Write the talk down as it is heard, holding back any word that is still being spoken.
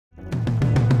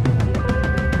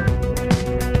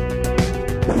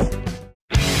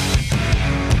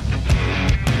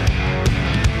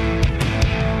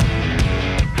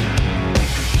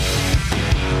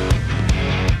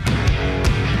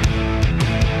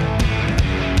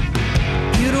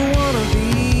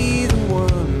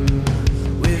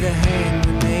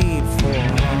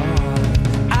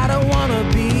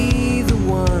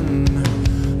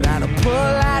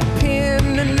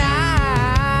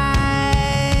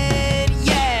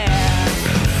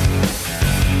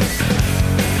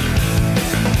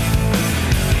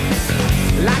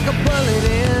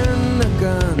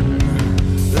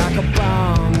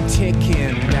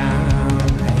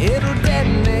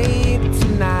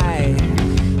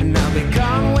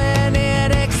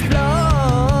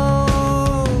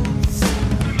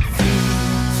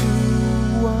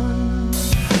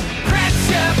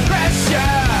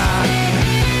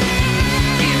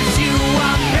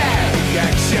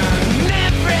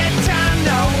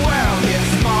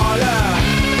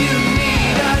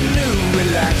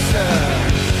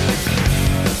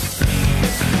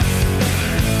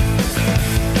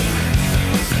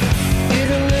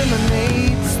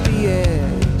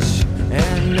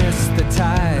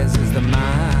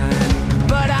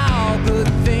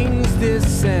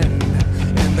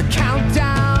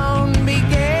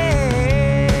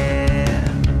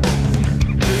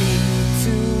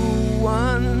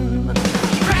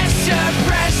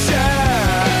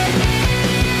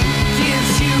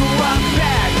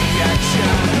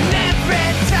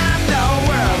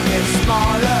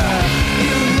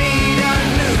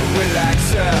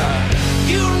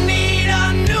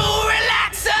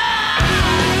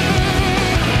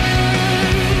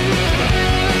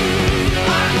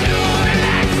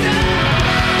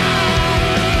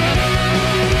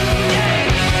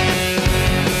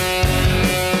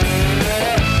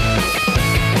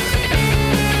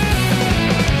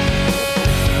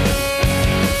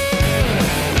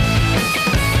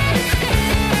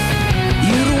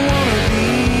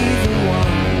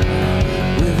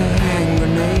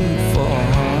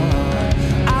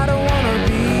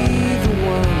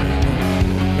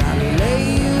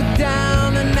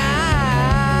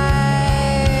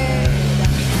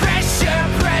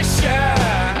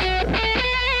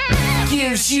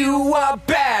you a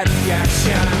bad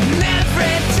reaction.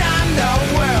 Every time the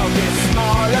world gets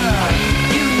smaller,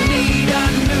 you need a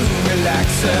new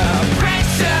relaxer.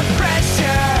 Pressure,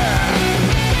 pressure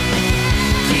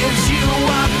gives you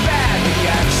a bad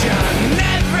reaction.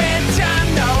 Every time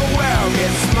the world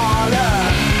gets smaller,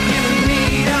 you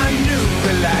need a new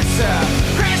relaxer.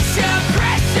 Pressure,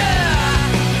 pressure.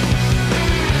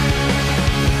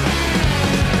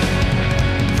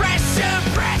 Pressure,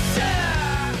 pressure.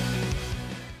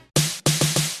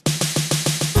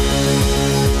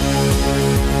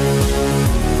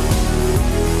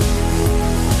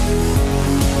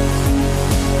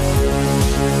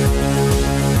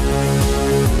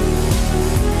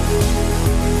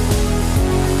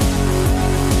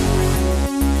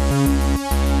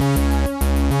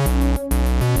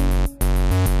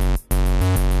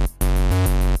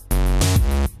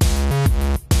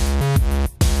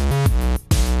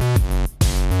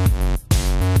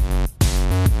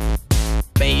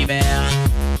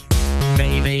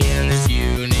 Baby, in this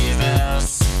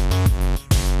universe,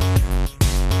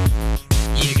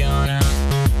 you're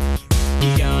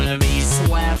gonna be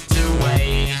swept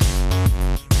away.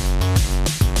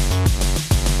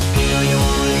 Do you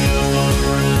wanna go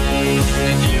for a ride?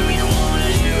 Do you wanna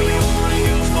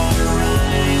go for a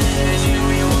ride? Do you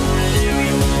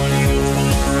wanna go for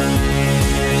a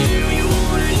ride? Do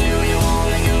you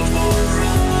wanna go for a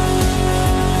ride?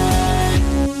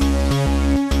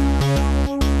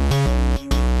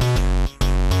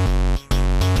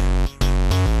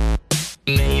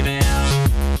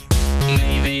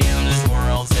 Maybe in this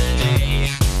world today,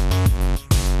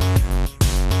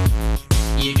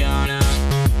 you're gonna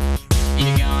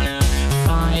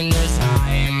find the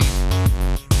time.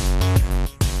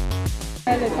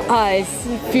 It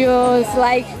feels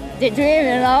like the dream,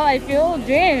 you know. I feel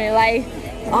dreaming, like,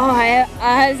 oh, I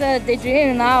have the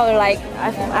dream now. Like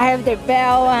I have the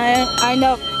bell, and I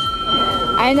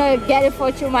know get it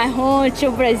for to my home,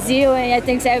 to Brazil, and I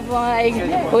think everyone like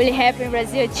really happy in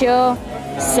Brazil too.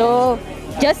 So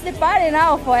just the party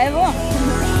now for everyone.